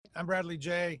I'm Bradley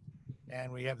J,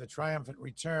 and we have the triumphant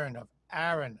return of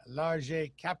Aaron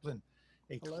Large Kaplan,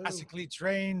 a Hello. classically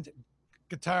trained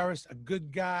guitarist, a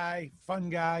good guy, fun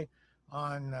guy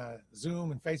on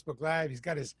Zoom and Facebook Live. He's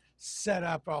got his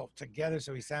setup all together,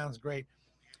 so he sounds great.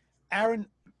 Aaron,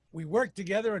 we worked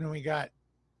together and we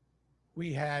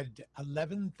had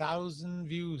 11,000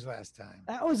 views last time.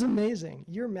 That was amazing.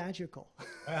 You're magical.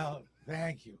 Well,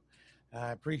 thank you.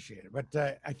 I appreciate it.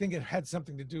 But I think it had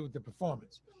something to do with the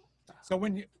performance. So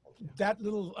when you Thank you. that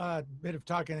little bit of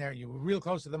talking there, you were real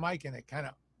close to the mic, and it kind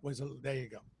of was. There you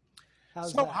go.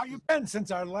 How's So that? how you been since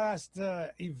our last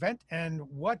event, and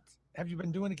what have you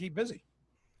been doing to keep busy?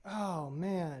 Oh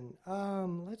man.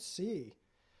 Let's see.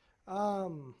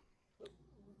 Um,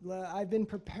 I've been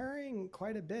preparing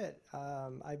quite a bit.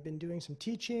 I've been doing some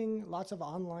teaching, lots of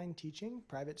online teaching,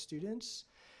 private students.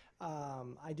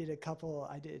 I did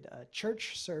a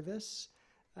church service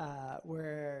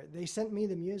where they sent me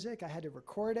the music. I had to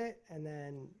record it, and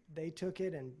then they took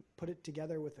it and put it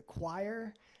together with a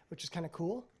choir, which is kind of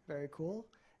cool, very cool.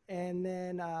 And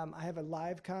then I have a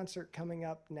live concert coming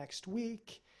up next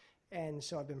week, and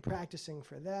so I've been practicing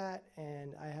for that.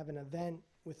 And I have an event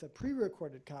with a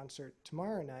pre-recorded concert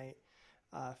tomorrow night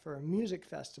for a music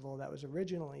festival that was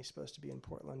originally supposed to be in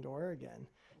Portland, Oregon.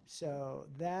 So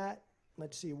that,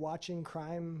 let's see, watching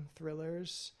crime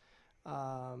thrillers,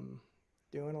 um,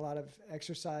 doing a lot of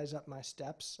exercise up my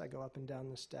steps. I go up and down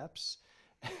the steps,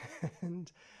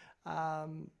 and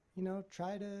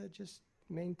try to just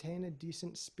maintain a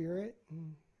decent spirit.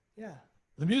 And yeah,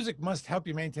 The music must help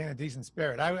you maintain a decent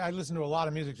spirit. I listened to a lot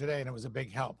of music today, and it was a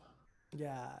big help.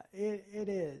 yeah, it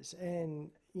is. And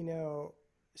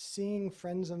seeing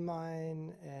friends of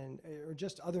mine and or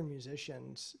just other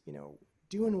musicians,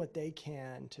 doing what they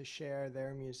can to share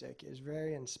their music is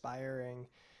very inspiring,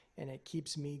 and it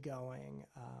keeps me going.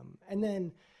 And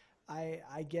then I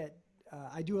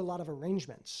do a lot of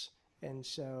arrangements, and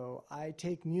so I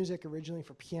take music originally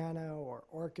for piano or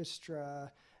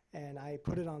orchestra, and I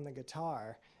put it on the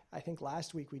guitar. I think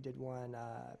last week we did one,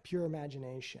 Pure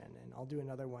Imagination, and I'll do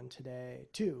another one today,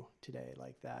 two today,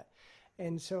 like that.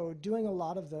 And so doing a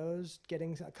lot of those,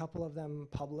 getting a couple of them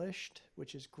published,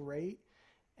 which is great,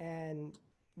 and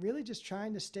really just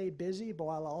trying to stay busy, but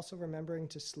while also remembering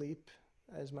to sleep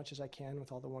as much as I can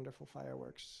with all the wonderful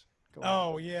fireworks going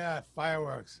on. Oh yeah,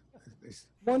 fireworks.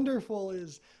 Wonderful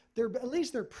is they're at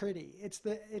least they're pretty. It's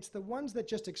the ones that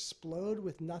just explode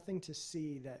with nothing to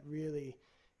see that really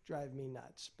drive me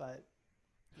nuts. But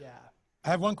yeah. I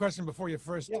have one question before your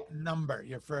first Yeah. number,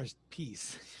 your first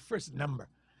piece, first number.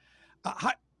 Uh,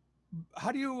 how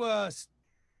how do you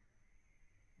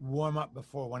warm up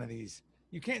before one of these?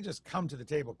 You can't just come to the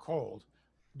table cold.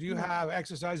 Do you No. have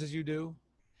exercises you do?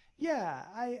 Yeah,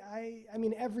 I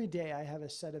mean, every day I have a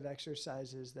set of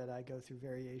exercises that I go through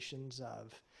variations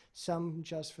of. Some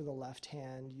just for the left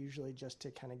hand, usually just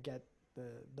to kind of get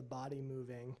the body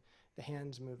moving, the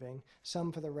hands moving.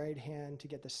 Some for the right hand to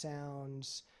get the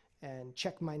sounds and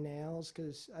check my nails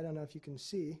because I don't know if you can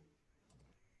see.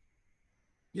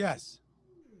 Yes.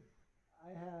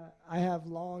 I have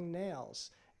long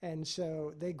nails, and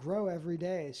so they grow every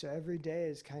day. So every day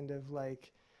is kind of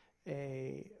like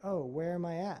where am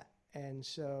I at? And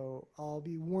so I'll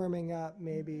be warming up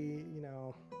maybe,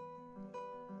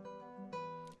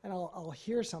 and I'll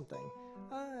hear something.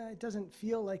 It doesn't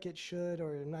feel like it should,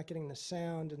 or I'm not getting the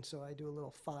sound, and so I do a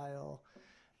little file.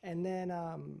 And then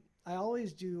I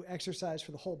always do exercise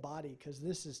for the whole body because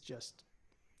this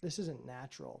isn't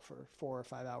natural for 4 or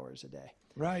 5 hours a day.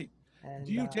 Right. And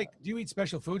Do you eat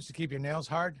special foods to keep your nails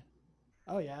hard?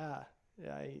 oh yeah,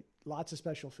 yeah, I eat lots of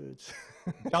special foods.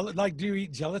 Like, do you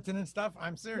eat gelatin and stuff?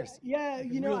 I'm Yeah, serious. yeah, Like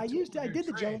a real I you're did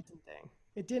the trained. gelatin thing.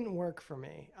 It didn't work for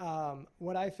me.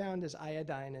 What I found is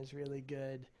iodine is really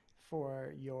good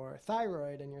for your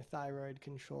thyroid, and your thyroid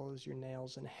controls your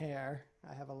nails and hair.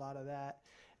 I have a lot of that.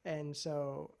 And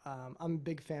so I'm a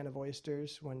big fan of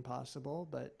oysters when possible,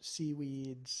 but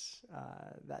seaweeds,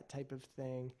 that type of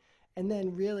thing. And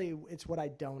then really, it's what I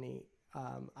don't eat.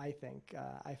 I think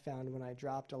I found when I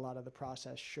dropped a lot of the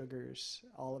processed sugars,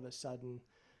 all of a sudden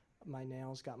my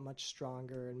nails got much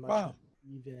stronger and much more Wow.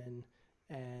 even.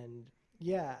 And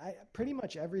yeah, pretty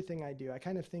much everything I do, I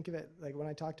kind of think of it like when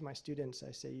I talk to my students,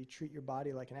 I say you treat your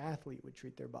body like an athlete would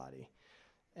treat their body.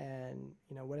 And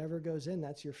whatever goes in,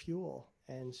 that's your fuel.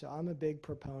 And so I'm a big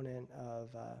proponent of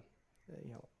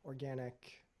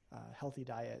organic, healthy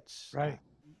diets, Right.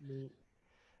 meat.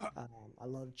 I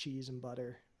love cheese and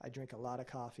butter. I drink a lot of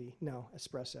coffee. No,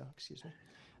 espresso, excuse me.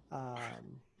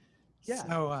 Um, yeah.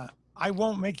 So I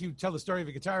won't make you tell the story of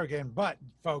the guitar again, but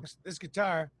folks, this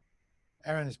guitar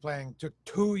Aaron is playing took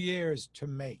 2 years to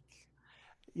make.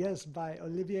 Yes, by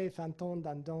Olivier Fanton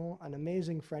Dandon, an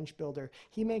amazing French builder.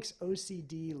 He makes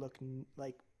OCD look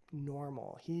like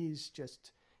normal. He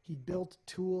built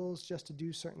tools just to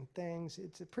do certain things.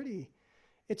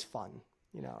 It's fun.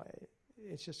 You know,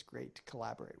 it's just great to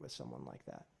collaborate with someone like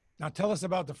that. Now tell us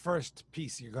about the first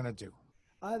piece you're going to do.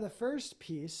 The first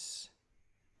piece,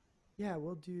 yeah,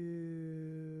 we'll do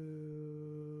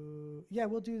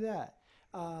that.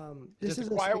 Is it a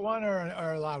quiet one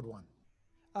or a loud one?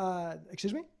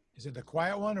 Excuse me? Is it a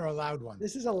quiet one or a loud one?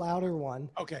 This is a louder one.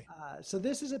 Okay. So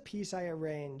this is a piece I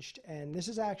arranged, and this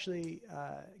is actually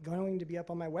going to be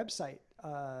up on my website,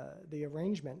 the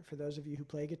arrangement, for those of you who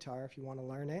play guitar, if you want to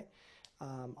learn it.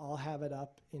 I'll have it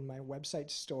up in my website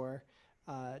store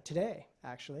today,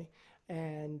 actually.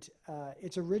 And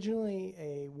it's originally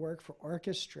a work for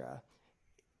orchestra,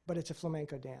 but it's a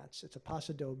flamenco dance. It's a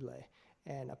paso doble.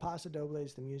 And a paso doble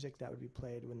is the music that would be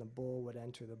played when the bull would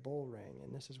enter the bull ring.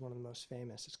 And this is one of the most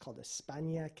famous. It's called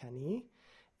España Caní.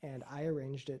 And I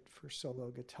arranged it for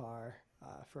solo guitar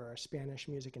for a Spanish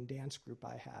music and dance group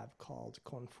I have called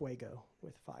Con Fuego,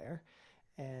 with fire.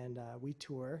 And we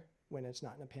tour when it's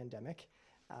not in a pandemic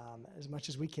as much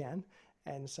as we can.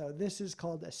 And so this is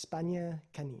called España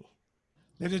Caní.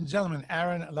 Ladies and gentlemen,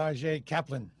 Aaron Larget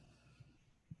Kaplan.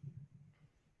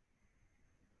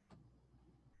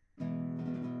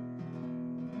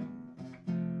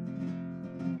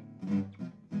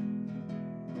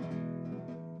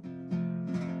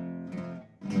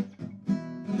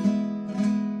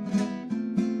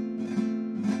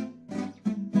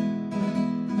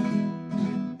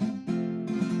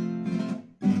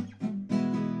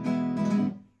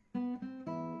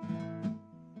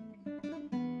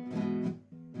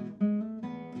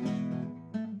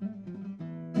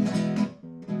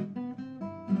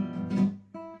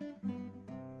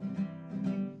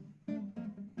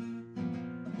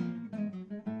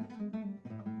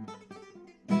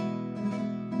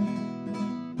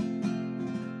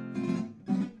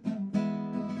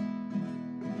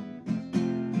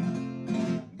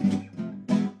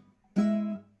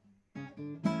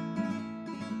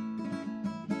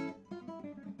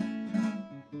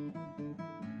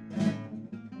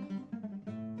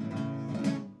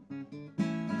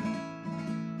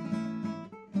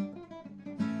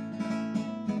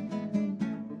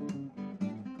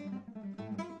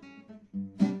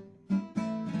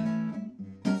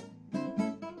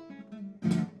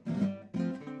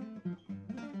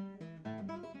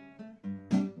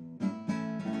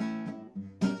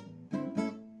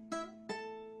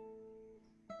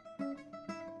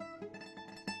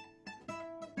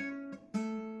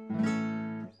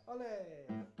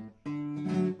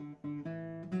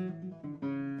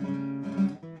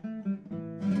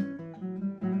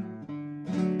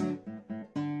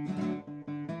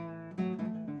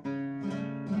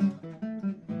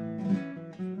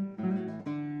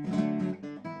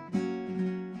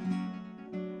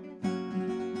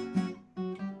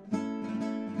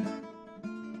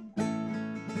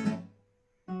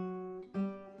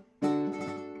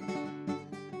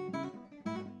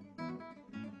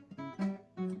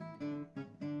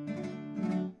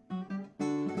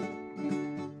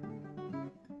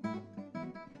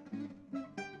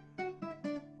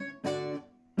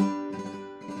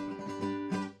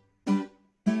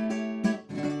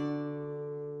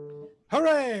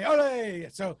 Hooray! Hooray!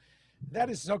 So that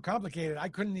is so complicated. I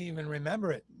couldn't even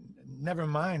remember it. Never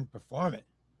mind perform it.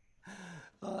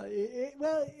 Well,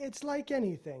 it's like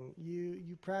anything.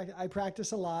 I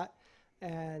practice a lot,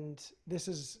 and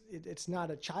it's not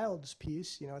a child's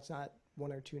piece. You know, it's not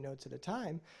one or two notes at a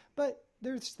time, but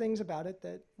there's things about it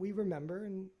that we remember,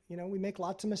 and you know, we make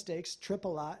lots of mistakes, trip a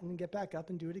lot, and get back up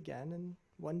and do it again. And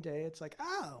one day it's like,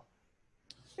 oh,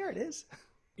 there it is.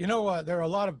 You know, there are a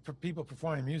lot of people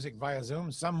performing music via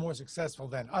Zoom, some more successful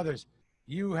than others.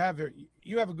 You have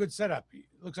a good setup. It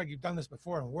looks like you've done this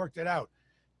before and worked it out.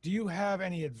 Do you have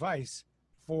any advice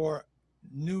for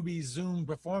newbie Zoom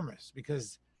performers?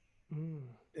 Because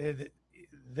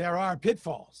there are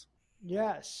pitfalls.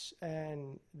 Yes,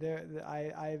 and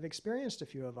I've experienced a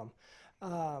few of them.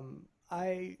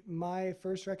 My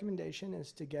first recommendation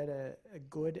is to get a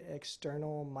good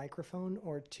external microphone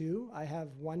or two. I have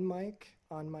one mic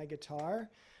on my guitar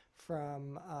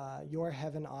from Your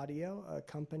Heaven Audio, a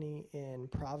company in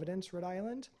Providence, Rhode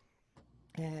Island.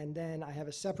 And then I have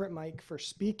a separate mic for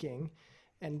speaking,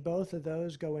 and both of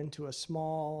those go into a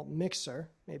small mixer,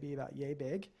 maybe about yay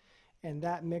big. And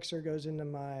that mixer goes into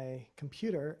my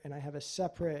computer, and I have a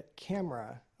separate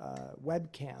camera,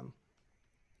 webcam,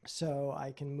 so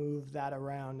I can move that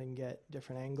around and get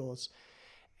different angles.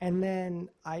 And then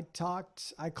I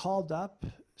called up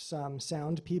some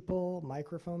sound people,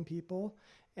 microphone people,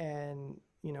 and,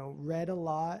 read a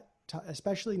lot,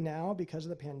 especially now because of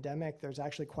the pandemic. There's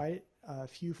actually quite a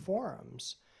few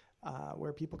forums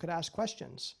where people could ask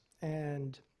questions.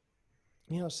 And,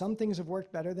 some things have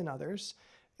worked better than others.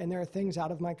 And there are things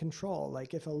out of my control.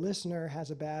 Like if a listener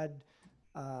has a bad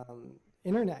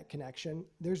internet connection,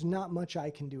 there's not much I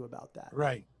can do about that.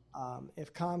 Right.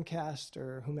 If Comcast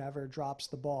or whomever drops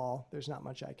the ball, there's not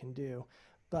much I can do.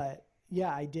 But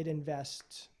yeah, I did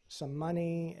invest some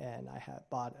money and I had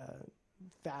bought a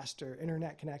faster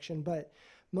internet connection. But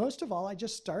most of all, I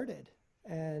just started.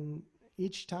 And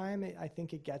each time I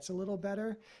think it gets a little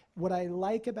better. What I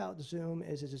like about Zoom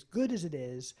is as good as it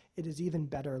is even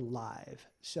better live.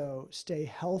 So stay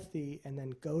healthy and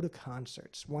then go to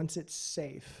concerts. Once it's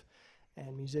safe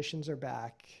and musicians are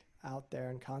back out there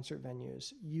in concert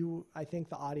venues, I think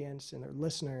the audience and their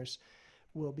listeners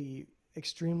will be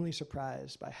extremely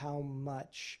surprised by how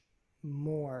much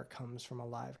more comes from a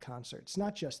live concert. It's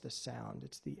not just the sound,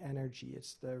 it's the energy,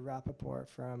 it's the rapport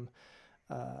from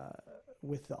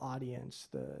with the audience,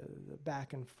 the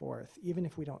back and forth. Even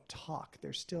if we don't talk,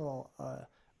 there's still a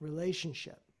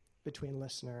relationship between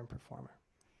listener and performer.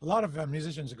 A lot of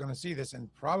musicians are going to see this,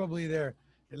 and probably they're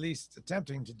at least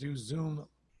attempting to do Zoom,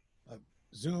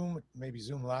 maybe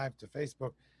Zoom Live to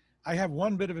Facebook. I have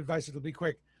one bit of advice, it'll be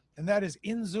quick, and that is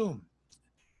in Zoom,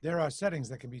 there are settings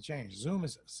that can be changed. Zoom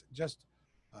is just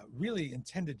really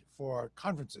intended for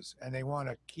conferences, and they want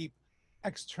to keep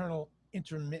external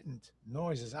intermittent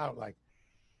noises out, like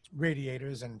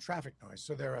radiators and traffic noise.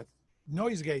 So there are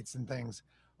noise gates and things,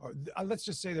 or let's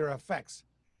just say there are effects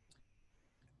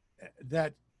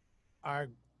that are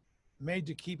made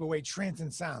to keep away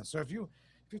transient sounds. So if you're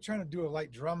trying to do a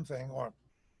light drum thing or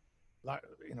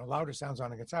louder sounds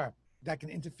on a guitar, that can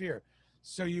interfere.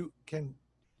 So you can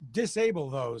disable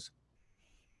those,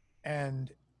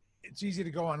 and it's easy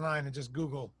to go online and just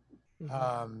Google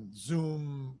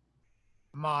Zoom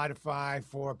modify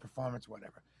for performance,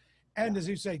 whatever. And as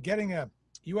you say, getting a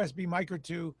USB mic or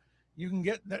two, you can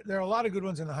get, there are a lot of good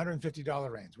ones in the $150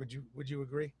 range. Would you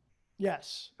agree?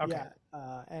 Yes. Okay.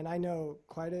 Yeah. And I know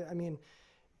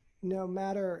no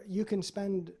matter, you can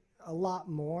spend a lot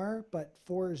more, but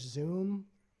for Zoom,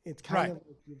 it's kind of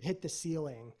like you've hit the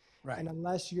ceiling. Right. And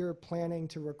unless you're planning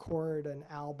to record an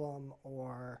album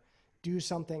or do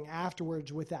something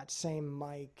afterwards with that same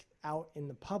mic out in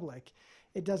the public,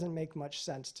 it doesn't make much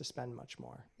sense to spend much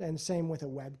more. And same with a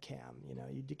webcam.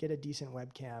 You get a decent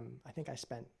webcam. I think I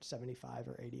spent $75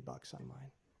 or $80 on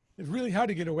mine. It's really hard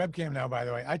to get a webcam now, by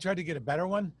the way. I tried to get a better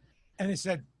one, and it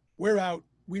said, "We're out.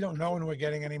 We don't know when we're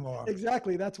getting any more."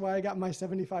 Exactly. That's why I got my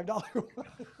 $75 one.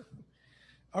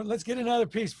 All right, let's get another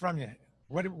piece from you.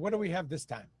 What do we have this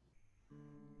time?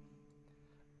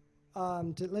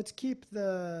 Let's keep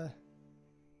the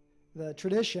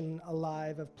tradition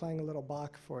alive of playing a little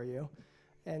Bach for you.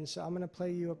 And so I'm going to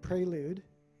play you a prelude.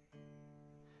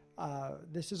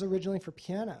 This is originally for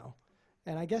piano.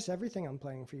 And I guess everything I'm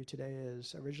playing for you today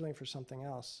is originally for something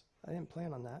else. I didn't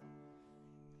plan on that.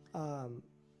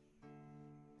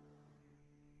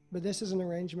 But this is an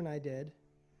arrangement I did.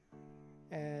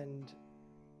 And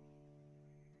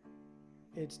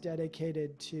it's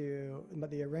dedicated to,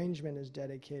 but the arrangement is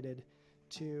dedicated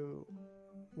to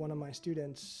one of my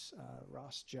students,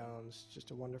 Ross Jones,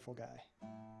 just a wonderful guy.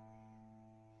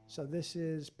 So this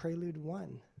is Prelude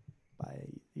 1 by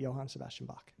Johann Sebastian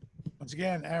Bach. Once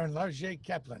again, Aaron Larger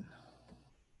Kaplan.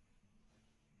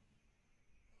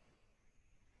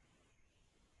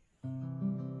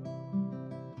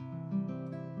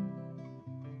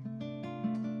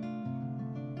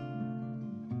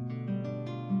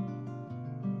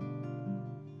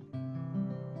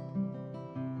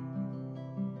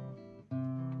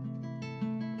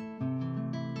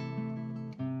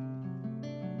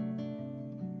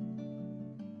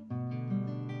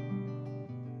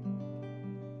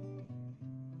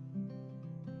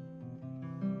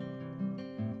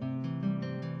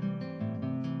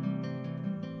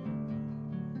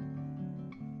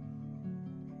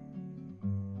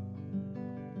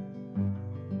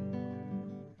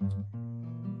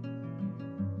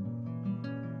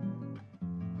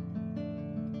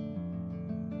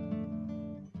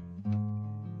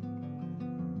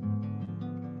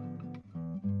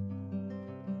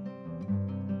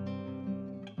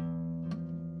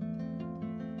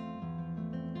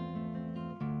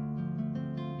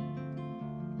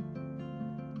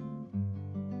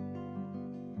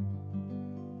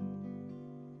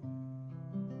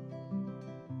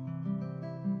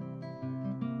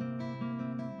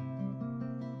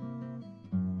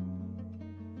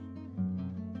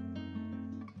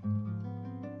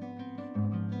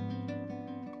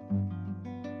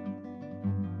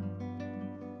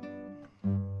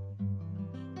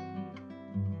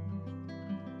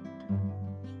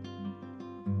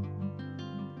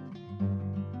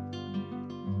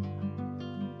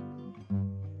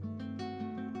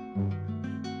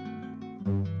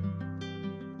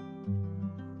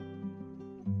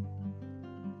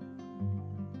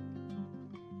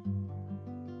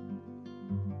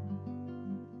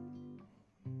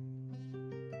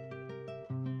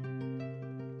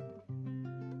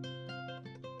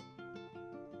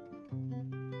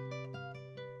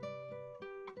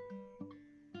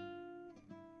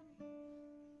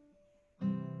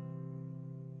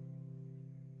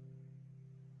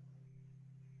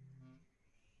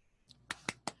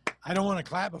 I don't want to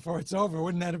clap before it's over.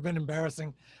 Wouldn't that have been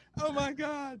embarrassing? Oh my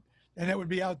God. And it would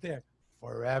be out there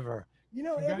forever. You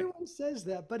know, Congra- everyone says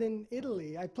that, but in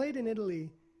Italy, I played in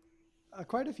Italy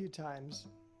quite a few times.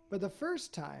 But the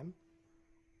first time,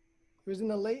 it was in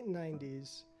the late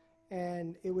 90s,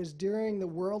 and it was during the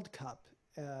World Cup,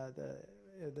 the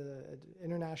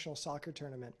international soccer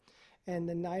tournament. And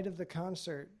the night of the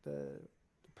concert, the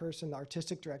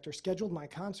artistic director, scheduled my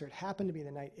concert, happened to be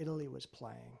the night Italy was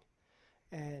playing.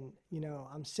 And, you know,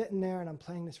 I'm sitting there and I'm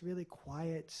playing this really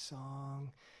quiet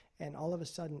song, and all of a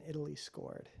sudden Italy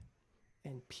scored.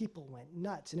 And people went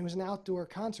nuts. And it was an outdoor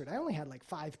concert. I only had like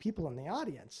 5 people in the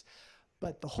audience,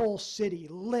 but the whole city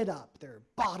lit up. There were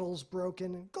bottles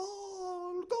broken and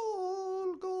goal,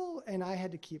 goal, goal. And I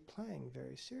had to keep playing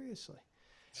very seriously.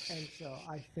 And so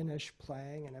I finish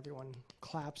playing and everyone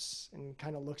claps and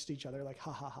kind of looks at each other like,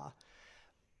 ha, ha, ha.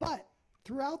 But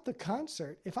throughout the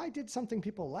concert, if I did something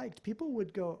people liked, people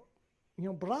would go, you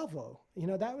know, bravo. You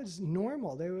know, that was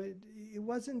normal. It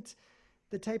wasn't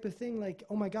the type of thing like,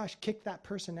 oh my gosh, kick that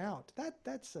person out.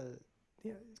 That's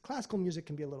you know, classical music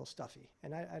can be a little stuffy,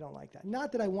 and I don't like that.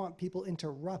 Not that I want people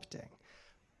interrupting,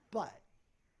 but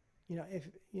you know, if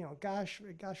you know, gosh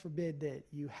forbid that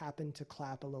you happen to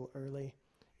clap a little early.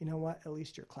 You know what? At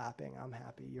least you're clapping. I'm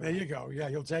happy. There you go. Yeah,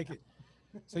 you'll take it.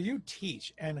 So you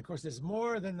teach, and of course, there's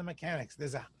more than the mechanics.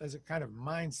 There's a kind of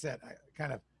mindset,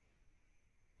 kind of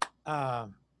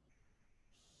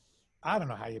I don't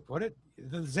know how you put it,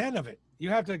 the zen of it. You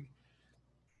have to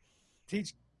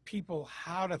teach people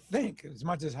how to think as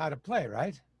much as how to play,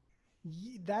 right?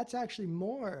 That's actually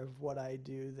more of what I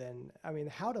do than, I mean,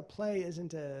 how to play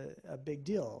isn't a big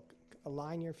deal.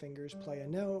 Align your fingers, play a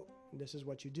note, this is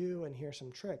what you do, and here's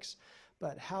some tricks.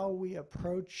 But how we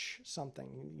approach something,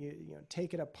 you know,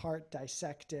 take it apart,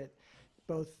 dissect it,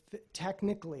 both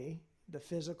technically, the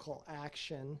physical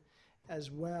action,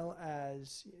 as well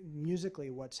as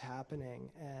musically what's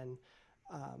happening. And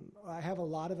I have a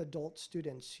lot of adult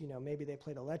students, you know, maybe they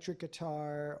played electric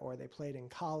guitar or they played in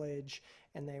college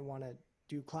and they want to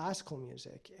do classical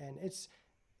music. And it's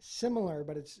similar,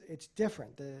 but it's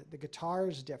different. The guitar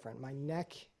is different. My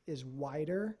neck is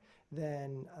wider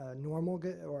than a normal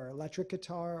or electric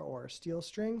guitar or steel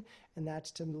string, and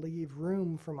that's to leave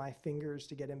room for my fingers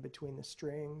to get in between the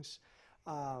strings.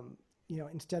 You know,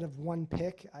 instead of one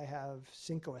pick, I have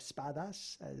cinco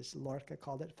espadas, as Lorca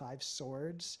called it, 5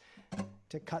 swords,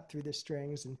 to cut through the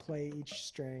strings and play each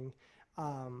string.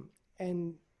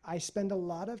 And I spend a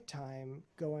lot of time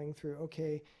going through,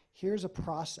 okay, here's a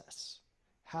process.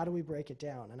 How do we break it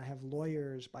down? And I have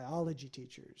lawyers, biology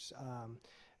teachers.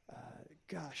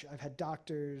 Gosh, I've had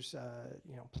doctors,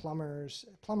 you know, plumbers.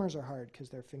 Plumbers are hard because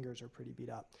their fingers are pretty beat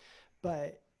up.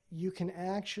 But you can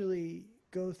actually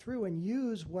go through and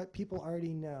use what people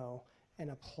already know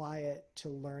and apply it to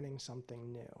learning something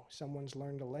new. Someone's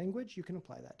learned a language, you can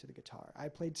apply that to the guitar. I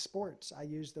played sports. I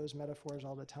use those metaphors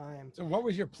all the time. So what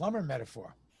was your plumber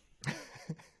metaphor?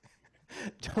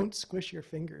 Don't squish your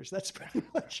fingers. That's pretty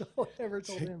much all I ever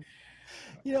told him.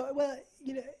 You know, well,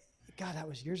 you know, God, that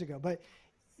was years ago. But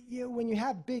you know, when you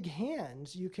have big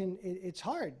hands, you can. It's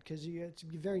hard because you have to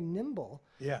be very nimble.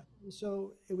 Yeah.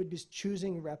 So it would be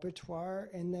choosing repertoire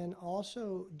and then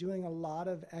also doing a lot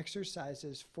of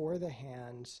exercises for the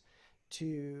hands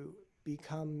to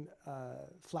become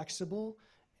flexible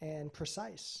and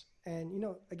precise. And, you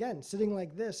know, again, sitting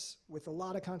like this with a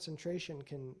lot of concentration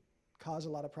can cause a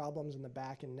lot of problems in the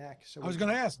back and neck. So I was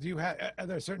going to ask, are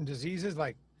there certain diseases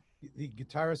like the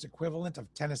guitarist equivalent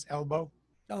of tennis elbow?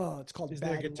 Oh, it's called Is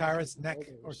there a guitarist neck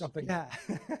or something? Yeah.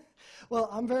 Well,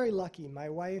 I'm very lucky. My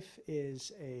wife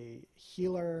is a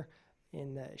healer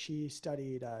in that she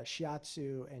studied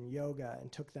shiatsu and yoga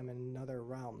and took them in another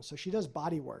realm. So she does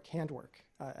body work, handwork,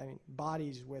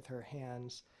 bodies with her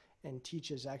hands, and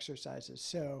teaches exercises.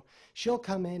 So she'll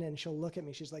come in and she'll look at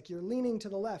me. She's like, you're leaning to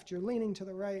the left, you're leaning to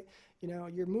the right, you know,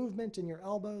 your movement in your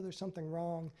elbow, there's something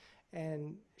wrong.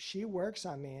 And she works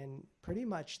on me, and pretty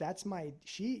much that's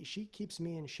she keeps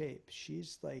me in shape.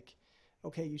 She's like,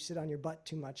 okay, you sit on your butt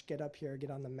too much, get up here,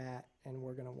 get on the mat, and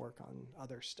we're going to work on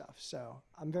other stuff. So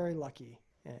I'm very lucky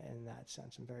in that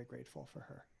sense. I'm very grateful for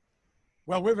her.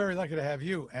 Well, we're very lucky to have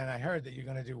you, and I heard that you're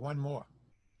going to do one more.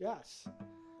 Yes.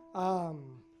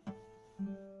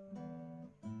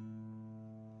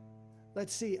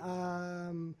 Let's see.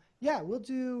 Yeah, we'll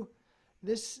do...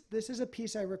 This is a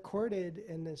piece I recorded,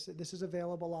 and this is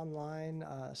available online,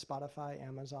 Spotify,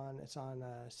 Amazon. It's on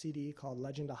a CD called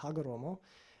Legend of Hagoromo,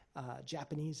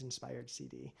 Japanese-inspired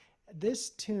CD.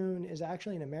 This tune is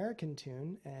actually an American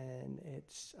tune, and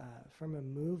it's from a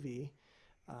movie.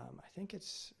 I think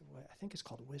it's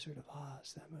called Wizard of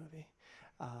Oz. That movie.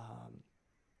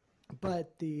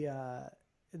 But the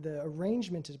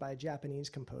arrangement is by a Japanese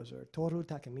composer, Toru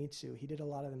Takemitsu. He did a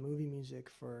lot of the movie music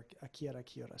for Akira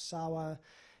Kurosawa.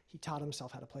 He taught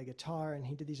himself how to play guitar, and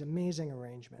he did these amazing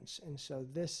arrangements. And so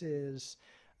this is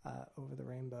Over the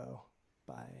Rainbow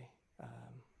by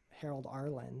Harold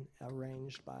Arlen,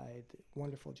 arranged by the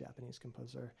wonderful Japanese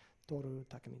composer Toru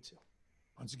Takemitsu.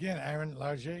 Once again, Aaron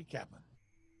Larger Kaplan.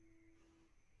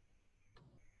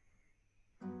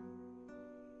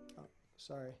 Oh,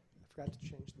 sorry, I forgot to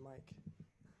change the mic.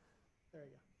 There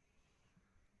you go.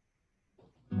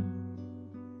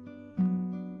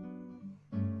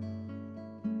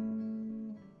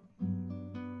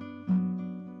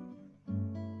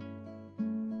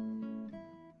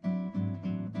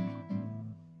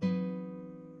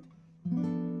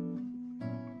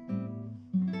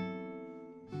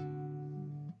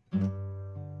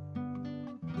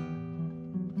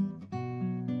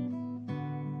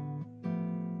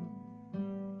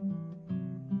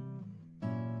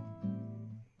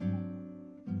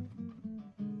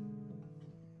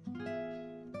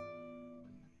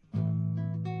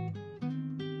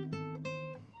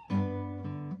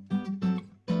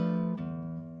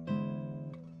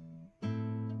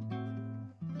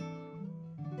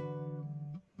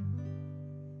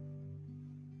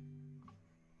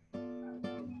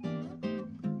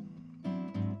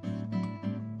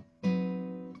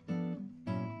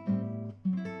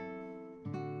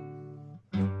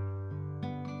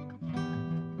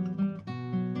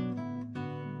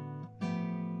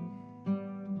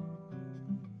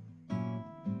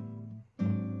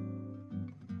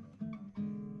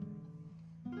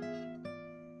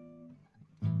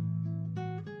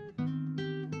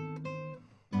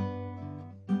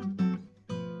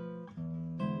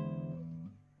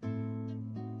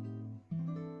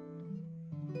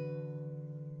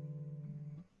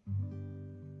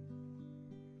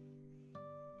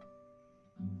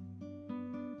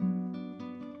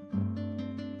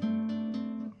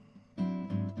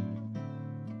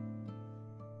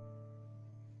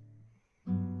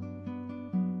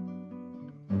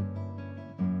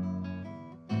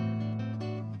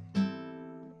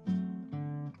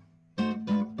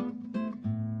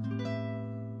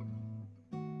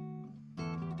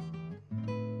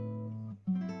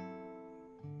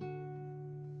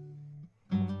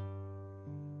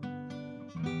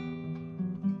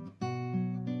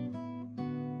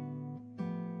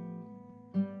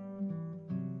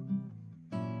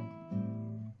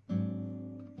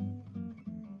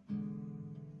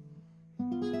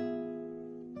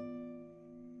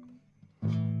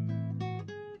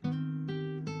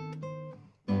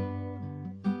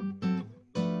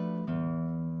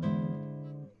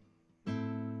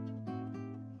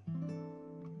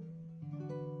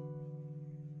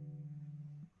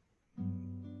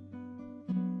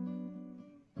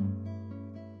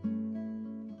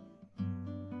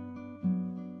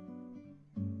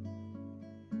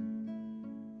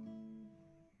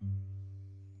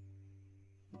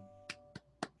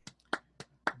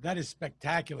 That is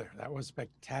spectacular. That was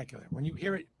spectacular. When you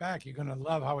hear it back, you're going to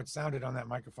love how it sounded on that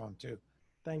microphone, too.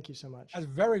 Thank you so much. That's a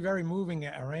very, very moving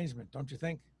arrangement, don't you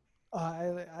think?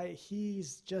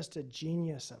 He's just a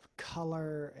genius of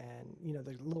color, and you know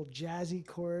the little jazzy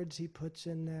chords he puts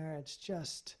in there. It's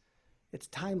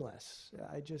timeless.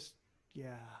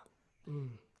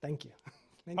 Thank you.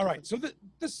 All right. So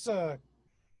this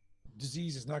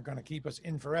disease is not going to keep us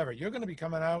in forever. You're going to be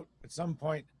coming out at some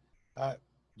point.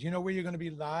 Do you know where you're going to be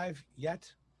live yet?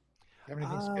 Do you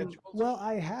have anything scheduled? Well,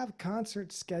 I have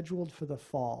concerts scheduled for the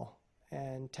fall,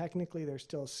 and technically they're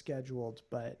still scheduled,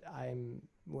 but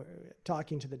we're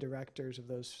talking to the directors of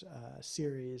those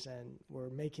series, and we're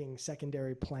making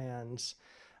secondary plans.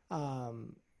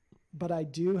 But I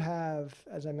do have,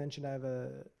 as I mentioned, I have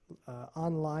a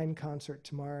online concert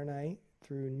tomorrow night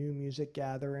through New Music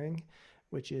Gathering,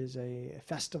 which is a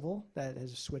festival that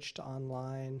has switched to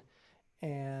online.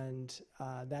 And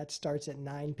that starts at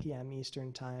 9 p.m.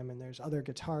 Eastern time. And there's other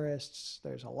guitarists.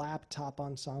 There's a laptop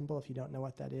ensemble. If you don't know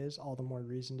what that is, all the more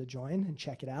reason to join and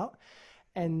check it out.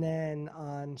 And then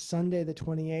on Sunday, the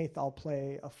 28th, I'll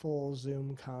play a full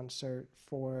Zoom concert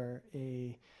for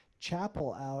a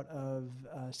chapel out of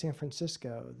San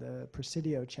Francisco, the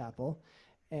Presidio Chapel.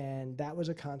 And that was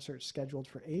a concert scheduled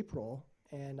for April.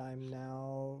 And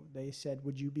they said,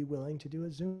 would you be willing to do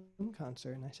a Zoom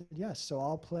concert? And I said, yes. So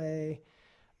I'll play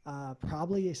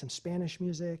probably some Spanish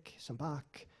music, some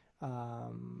Bach,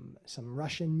 some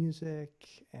Russian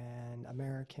music, and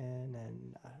American.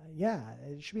 And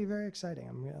it should be very exciting.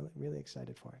 I'm really, really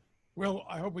excited for it. Well,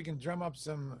 I hope we can drum up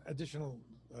some additional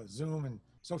Zoom and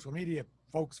social media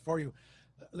folks for you.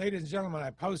 Ladies and gentlemen, I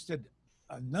posted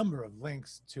a number of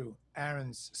links to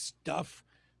Aaron's stuff,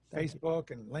 Thank you.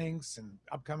 Facebook and links and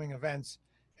upcoming events.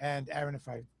 And Aaron, if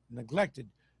I neglected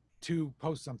to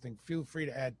post something, feel free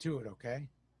to add to it, okay?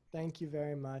 Thank you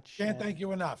very much. Can't thank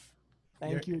you enough.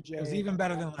 Thank you, Jay. It was even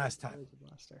better than last time. Always a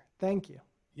blaster. Thank you.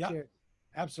 Yeah, Cheers.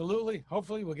 absolutely.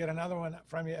 Hopefully we'll get another one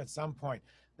from you at some point.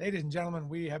 Ladies and gentlemen,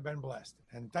 we have been blessed.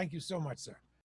 And thank you so much, sir.